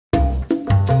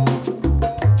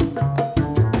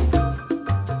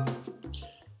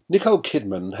Nicole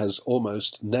Kidman has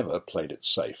almost never played it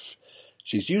safe.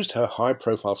 She's used her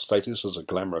high-profile status as a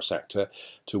glamorous actor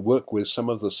to work with some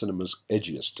of the cinema's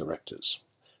edgiest directors.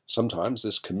 Sometimes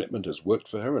this commitment has worked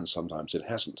for her and sometimes it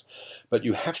hasn't, but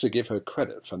you have to give her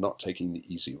credit for not taking the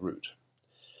easy route.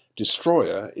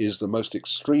 Destroyer is the most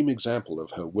extreme example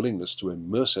of her willingness to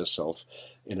immerse herself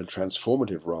in a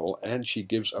transformative role, and she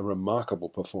gives a remarkable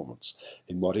performance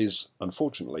in what is,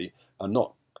 unfortunately, a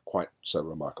not quite so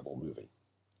remarkable movie.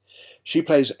 She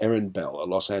plays Erin Bell, a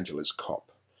Los Angeles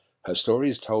cop. Her story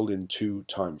is told in two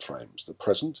time frames: the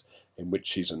present, in which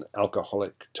she's an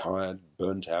alcoholic, tired,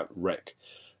 burnt-out wreck,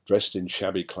 dressed in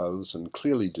shabby clothes and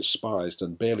clearly despised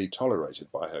and barely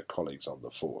tolerated by her colleagues on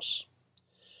the force.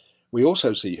 We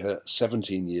also see her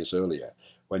 17 years earlier,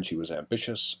 when she was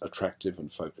ambitious, attractive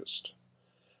and focused.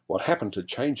 What happened to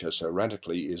change her so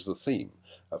radically is the theme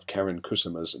of Karyn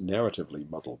Kusama's narratively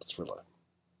muddled thriller.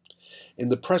 In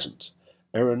the present,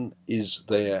 Erin is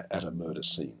there at a murder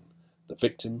scene. The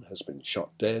victim has been shot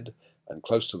dead, and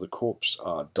close to the corpse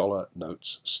are dollar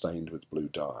notes stained with blue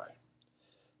dye.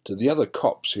 To the other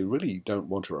cops who really don't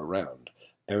want her around,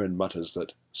 Erin mutters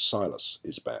that Silas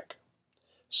is back.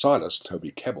 Silas,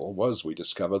 Toby Kebbell, was, we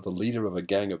discover, the leader of a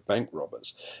gang of bank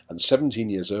robbers, and 17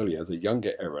 years earlier the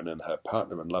younger Erin and her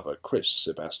partner and lover Chris,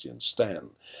 Sebastian Stan,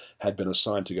 had been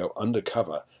assigned to go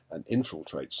undercover and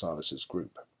infiltrate Silas's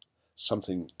group.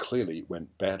 Something clearly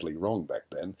went badly wrong back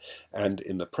then, and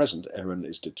in the present Erin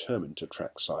is determined to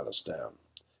track Silas down.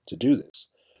 To do this,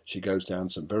 she goes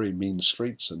down some very mean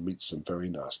streets and meets some very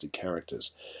nasty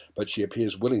characters, but she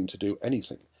appears willing to do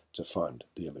anything to find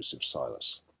the elusive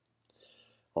Silas.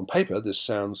 On paper, this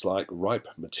sounds like ripe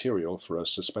material for a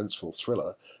suspenseful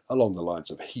thriller along the lines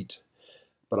of Heat,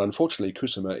 but unfortunately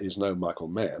Kusama is no Michael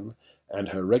Mann, and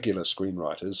her regular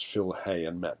screenwriters, Phil Hay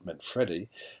and Matt Manfredi,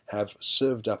 have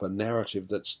served up a narrative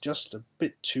that's just a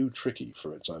bit too tricky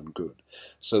for its own good,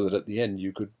 so that at the end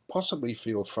you could possibly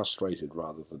feel frustrated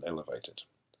rather than elevated.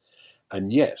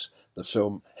 And yet, the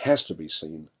film has to be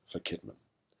seen for Kidman.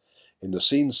 In the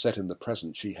scenes set in the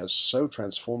present, she has so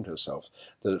transformed herself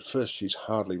that at first she's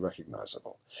hardly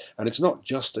recognizable. And it's not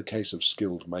just a case of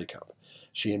skilled makeup.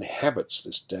 She inhabits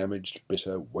this damaged,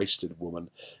 bitter, wasted woman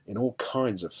in all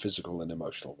kinds of physical and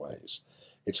emotional ways.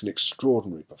 It's an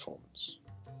extraordinary performance.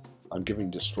 I'm giving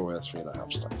Destroyer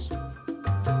 3.5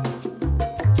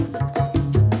 stars.